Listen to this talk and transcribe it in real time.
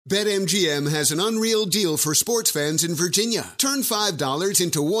BetMGM has an unreal deal for sports fans in Virginia. Turn $5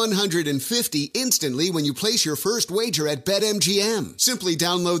 into $150 instantly when you place your first wager at BetMGM. Simply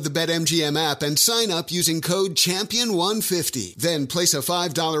download the BetMGM app and sign up using code CHAMPION150. Then place a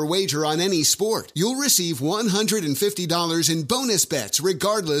 $5 wager on any sport. You'll receive $150 in bonus bets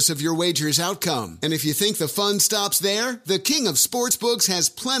regardless of your wager's outcome. And if you think the fun stops there, the King of Sportsbooks has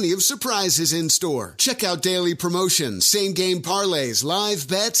plenty of surprises in store. Check out daily promotions, same-game parlays, live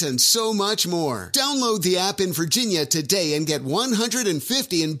bets, and so much more. Download the app in Virginia today and get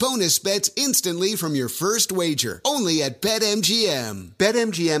 $150 in bonus bets instantly from your first wager. Only at BetMGM.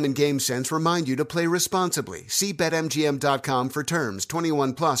 BetMGM and GameSense remind you to play responsibly. See BetMGM.com for terms.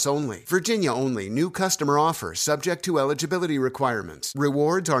 21 plus only. Virginia only. New customer offer. Subject to eligibility requirements.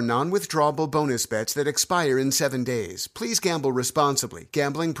 Rewards are non-withdrawable bonus bets that expire in 7 days. Please gamble responsibly.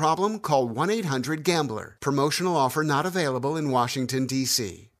 Gambling problem? Call 1-800-GAMBLER. Promotional offer not available in Washington,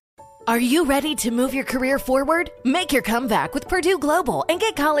 D.C. Are you ready to move your career forward? Make your comeback with Purdue Global and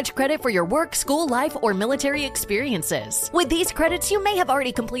get college credit for your work, school, life, or military experiences. With these credits, you may have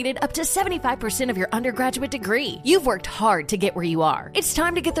already completed up to 75% of your undergraduate degree. You've worked hard to get where you are. It's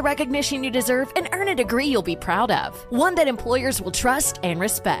time to get the recognition you deserve and earn a degree you'll be proud of. One that employers will trust and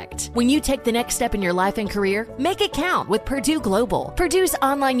respect. When you take the next step in your life and career, make it count with Purdue Global, Purdue's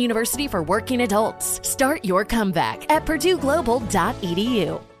online university for working adults. Start your comeback at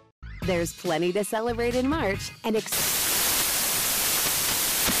purdueglobal.edu. There's plenty to celebrate in March and National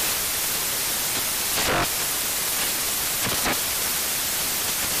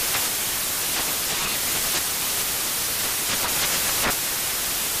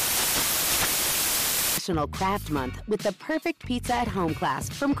Craft Month with the perfect pizza at home class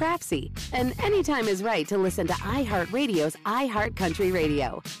from Craftsy. And anytime is right to listen to iHeartRadio's iHeartCountry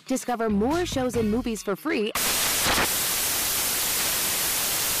Radio. Discover more shows and movies for free.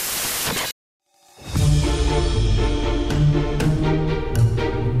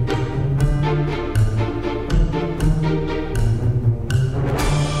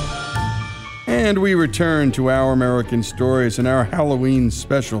 And we return to Our American Stories and our Halloween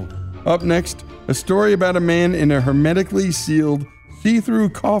special. Up next, a story about a man in a hermetically sealed, see-through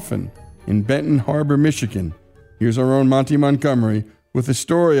coffin in Benton Harbor, Michigan. Here's our own Monty Montgomery with the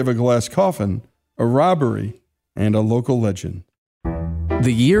story of a glass coffin, a robbery, and a local legend.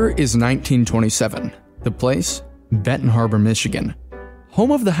 The year is 1927. The place, Benton Harbor, Michigan.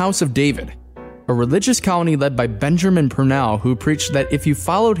 Home of the House of David, a religious colony led by Benjamin Purnell, who preached that if you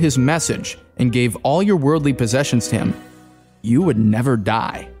followed his message and gave all your worldly possessions to him, you would never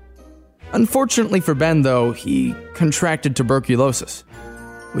die. Unfortunately for Ben, though, he contracted tuberculosis,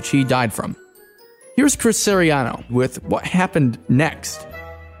 which he died from. Here's Chris Siriano with what happened next.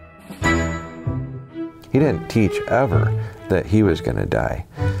 He didn't teach ever that he was going to die.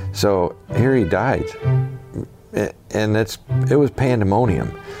 So here he died. And it was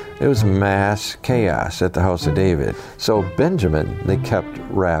pandemonium. It was mass chaos at the House of David. So Benjamin, they kept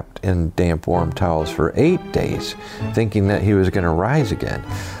wrapped in damp, warm towels for 8 days, thinking that he was going to rise again.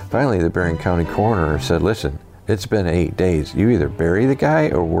 Finally, the Berrien County coroner said, listen, it's been 8 days. You either bury the guy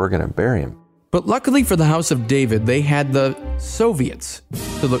or we're going to bury him. But luckily for the House of David, they had the Soviets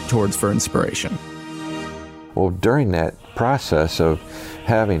to look towards for inspiration. Well, during that process of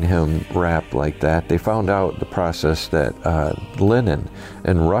having him wrapped like that, they found out the process that Lenin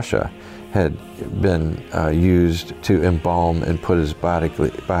in Russia had been used to embalm and put his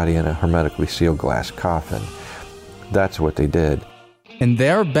body in a hermetically sealed glass coffin. That's what they did. And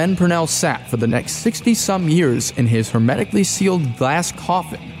there Ben Purnell sat for the next 60-some years in his hermetically sealed glass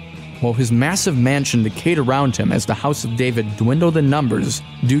coffin, while his massive mansion decayed around him as the House of David dwindled in numbers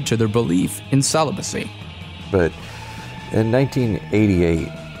due to their belief in celibacy. But in 1988,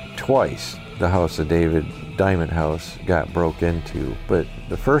 twice the House of David Diamond House got broke into, but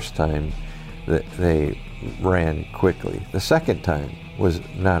the first time that they ran quickly. The second time was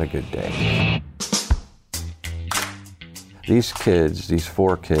not a good day. These kids, these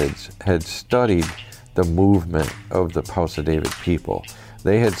 4 kids, had studied the movement of the House of David people.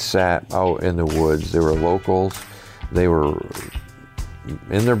 They had sat out in the woods. They were locals. They were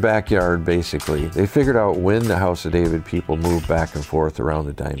in their backyard, basically. They figured out when the House of David people moved back and forth around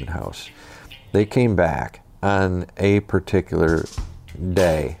the Diamond House. They came back on a particular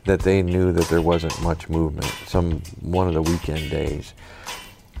day that they knew that there wasn't much movement, one of the weekend days.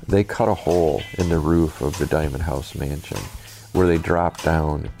 They cut a hole in the roof of the Diamond House mansion where they dropped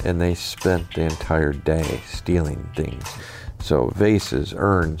down, and they spent the entire day stealing things. So vases,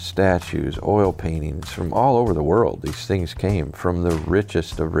 urns, statues, oil paintings from all over the world. These things came from the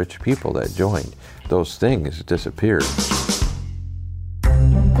richest of rich people that joined. Those things disappeared.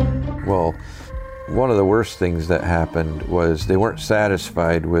 Well, one of the worst things that happened was they weren't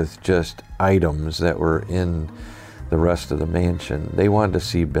satisfied with just items that were in the rest of the mansion. They wanted to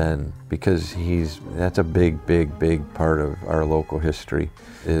see Ben, because that's a big, big, big part of our local history,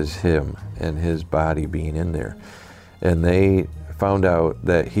 is him and his body being in there. And they found out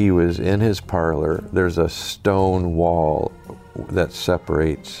that he was in his parlor. There's a stone wall that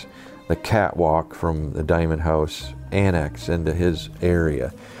separates the catwalk from the Diamond House annex into his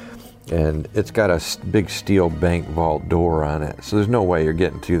area. And it's got a big steel bank vault door on it, so there's no way you're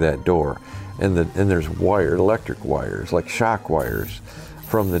getting through that door. And there's electric wires, like shock wires,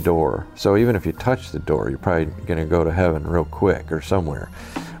 from the door. So even if you touch the door, you're probably going to go to heaven real quick or somewhere,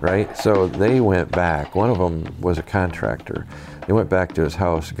 right? So they went back. One of them was a contractor. They went back to his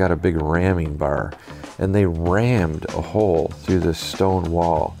house, got a big ramming bar, and they rammed a hole through this stone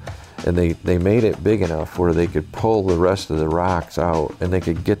wall. And they made it big enough where they could pull the rest of the rocks out and they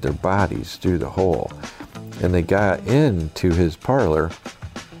could get their bodies through the hole. And they got into his parlor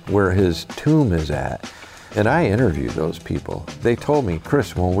where his tomb is at. And I interviewed those people. They told me,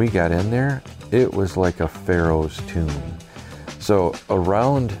 Chris, when we got in there, it was like a pharaoh's tomb. So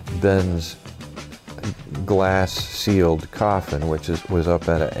around Ben's glass sealed coffin, which was up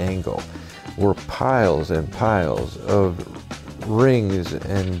at an angle, were piles and piles of rings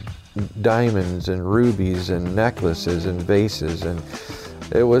and diamonds and rubies and necklaces and vases. And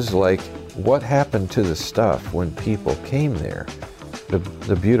it was like, what happened to the stuff when people came there?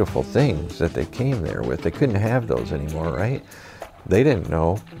 The beautiful things that they came there with. They couldn't have those anymore, right? They didn't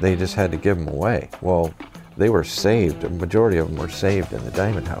know. They just had to give them away. Well, they were saved. A majority of them were saved in the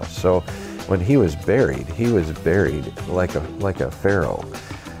Diamond House. So when he was buried like a pharaoh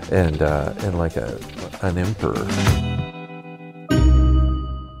and like an emperor.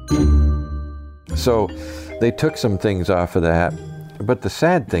 So they took some things off of that. But the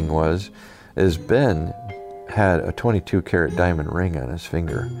sad thing is Ben had a 22 karat diamond ring on his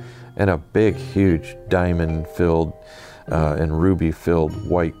finger and a big, huge diamond-filled and ruby-filled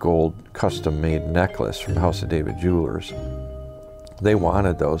white gold custom-made necklace from House of David Jewelers. They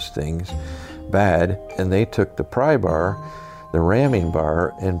wanted those things bad, and they took the pry bar, the ramming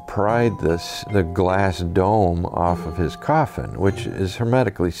bar, and pried the glass dome off of his coffin, which is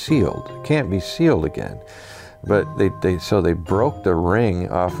hermetically sealed. It can't be sealed again. But they broke the ring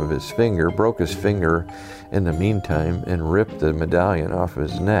off of his finger, broke his finger in the meantime, and ripped the medallion off of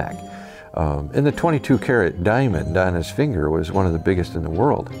his neck. And the 22 karat diamond on his finger was one of the biggest in the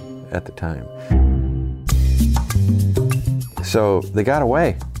world at the time. So they got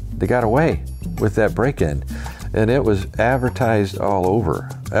away with that break-in. And it was advertised all over,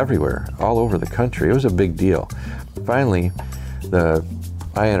 everywhere, all over the country. It was a big deal. Finally,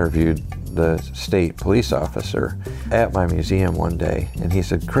 I interviewed the state police officer at my museum one day, and he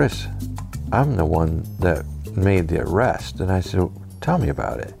said, Chris, I'm the one that made the arrest. And I said, tell me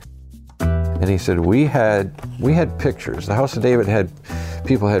about it. And he said, we had pictures. The House of David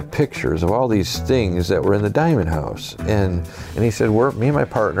people had pictures of all these things that were in the Diamond House. And he said, me and my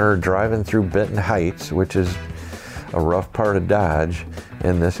partner are driving through Benton Heights, which is a rough part of Dodge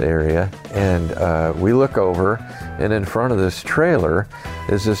in this area, and we look over, and in front of this trailer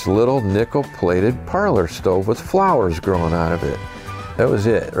is this little nickel-plated parlor stove with flowers growing out of it. That was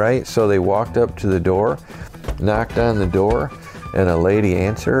it, right? So they walked up to the door, knocked on the door, and a lady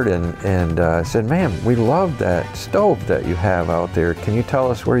answered and said, ma'am, we love that stove that you have out there. Can you tell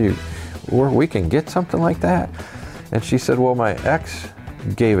us where we can get something like that? And she said, well, my ex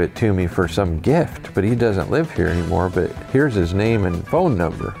gave it to me for some gift, but he doesn't live here anymore, but here's his name and phone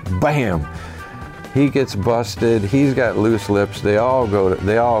number. Bam! He gets busted. He's got loose lips. They all go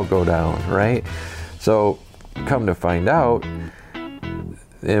down, right? So come to find out,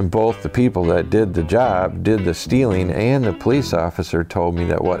 and both the people that did the job, did the stealing, and the police officer told me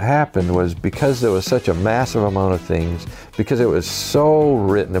that what happened was because there was such a massive amount of things, because it was so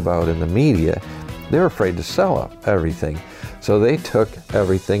written about in the media, they were afraid to sell up everything. So they took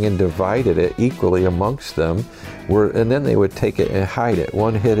everything and divided it equally amongst them, and then they would take it and hide it.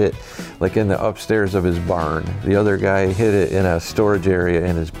 One hid it like in the upstairs of his barn. The other guy hid it in a storage area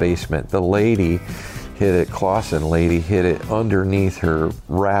in his basement. The lady hid it, Clausen lady, hid it underneath her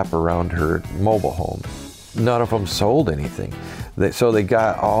wrap around her mobile home. None of them sold anything. So they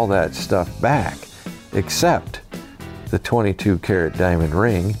got all that stuff back, except the 22 karat diamond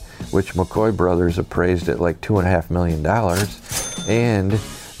ring, which McCoy Brothers appraised at like $2.5 million, and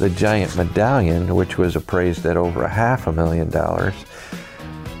the giant medallion, which was appraised at over $500,000.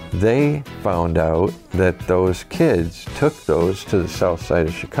 They found out that those kids took those to the south side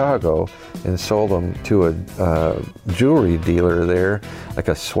of Chicago and sold them to a jewelry dealer there, like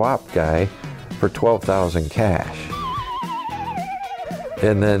a swap guy, for $12,000 cash.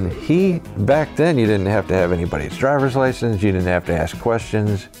 And then back then you didn't have to have anybody's driver's license, you didn't have to ask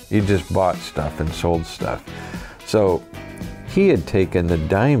questions, you just bought stuff and sold stuff. So he had taken the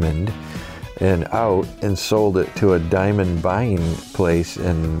diamond and sold it to a diamond buying place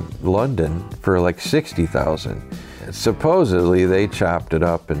in London for like $60,000. Supposedly they chopped it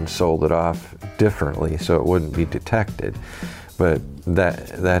up and sold it off differently so it wouldn't be detected, but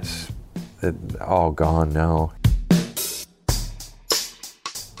that's all gone now.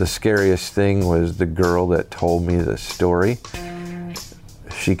 The scariest thing was the girl that told me the story.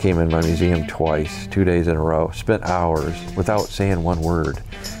 She came in my museum twice, 2 days in a row, spent hours without saying one word.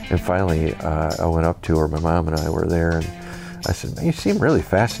 And finally, I went up to her, my mom and I were there, and I said, "You seem really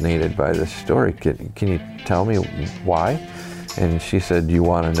fascinated by this story. Can you tell me why?" And she said, "Do you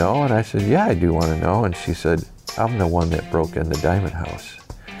want to know?" And I said, "Yeah, I do want to know." And she said, "I'm the one that broke into Diamond House."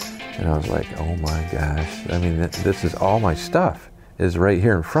 And I was like, oh my gosh. I mean, this is all my stuff is right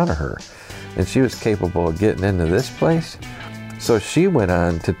here in front of her. And she was capable of getting into this place. So she went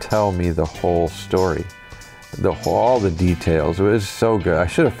on to tell me the whole story. All the details. It was so good. I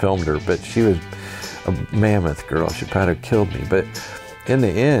should have filmed her, but she was a mammoth girl. She probably have killed me. But in the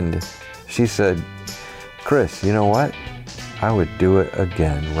end, she said, "Chris, you know what? I would do it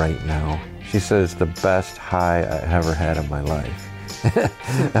again right now." She says, "The best high I ever had in my life."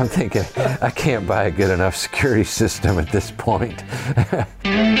 I'm thinking, I can't buy a good enough security system at this point.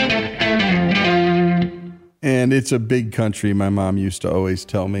 And it's a big country, my mom used to always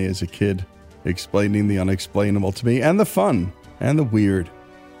tell me as a kid, explaining the unexplainable to me, and the fun, and the weird.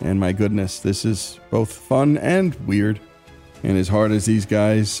 And my goodness, this is both fun and weird. And as hard as these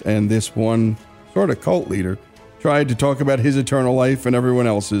guys and this one sort of cult leader tried to talk about his eternal life and everyone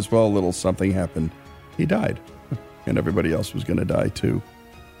else's, well, a little something happened. He died. And everybody else was going to die too.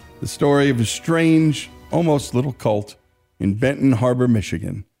 The story of a strange, almost little cult in Benton Harbor,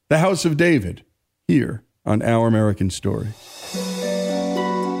 Michigan. The House of David, here on Our American Story.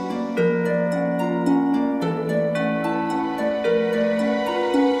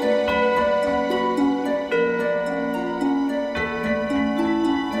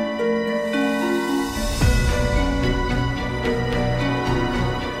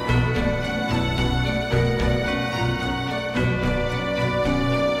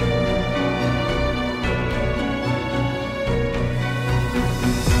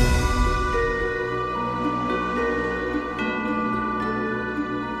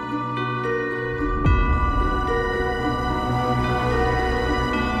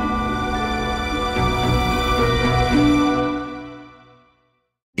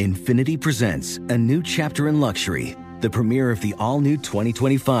 Infiniti presents a new chapter in luxury, the premiere of the all-new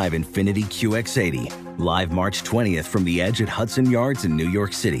 2025 Infiniti QX80, live March 20th from the Edge at Hudson Yards in New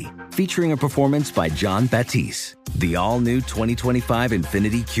York City, featuring a performance by John Batiste. The all-new 2025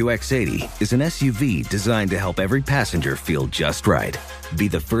 Infiniti QX80 is an SUV designed to help every passenger feel just right. Be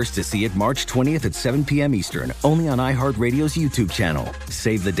the first to see it March 20th at 7 p.m. Eastern, only on iHeartRadio's YouTube channel.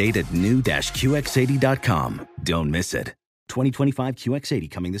 Save the date at new-QX80.com. Don't miss it. 2025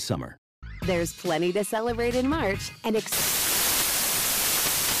 QX80 coming this summer. There's plenty to celebrate in March and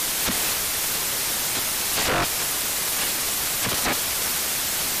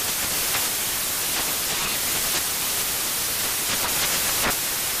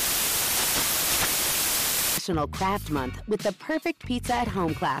National Craft Month with the perfect pizza at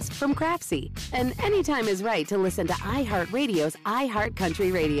home class from Craftsy. And anytime is right to listen to iHeartRadio's iHeart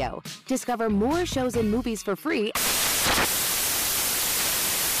Country Radio. Discover more shows and movies for free.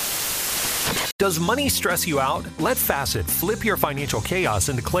 Does money stress you out? Let Facet flip your financial chaos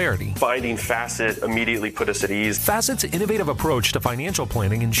into clarity. Finding Facet immediately put us at ease. Facet's innovative approach to financial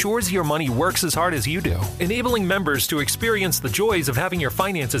planning ensures your money works as hard as you do, enabling members to experience the joys of having your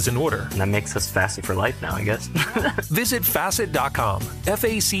finances in order. And that makes us Facet for life now, I guess. Visit Facet.com,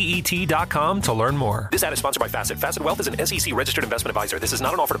 FACET.com to learn more. This ad is sponsored by Facet. Facet Wealth is an SEC registered investment advisor. This is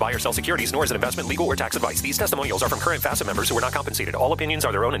not an offer to buy or sell securities, nor is it investment, legal, or tax advice. These testimonials are from current Facet members who are not compensated. All opinions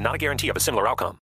are their own and not a guarantee of a similar outcome.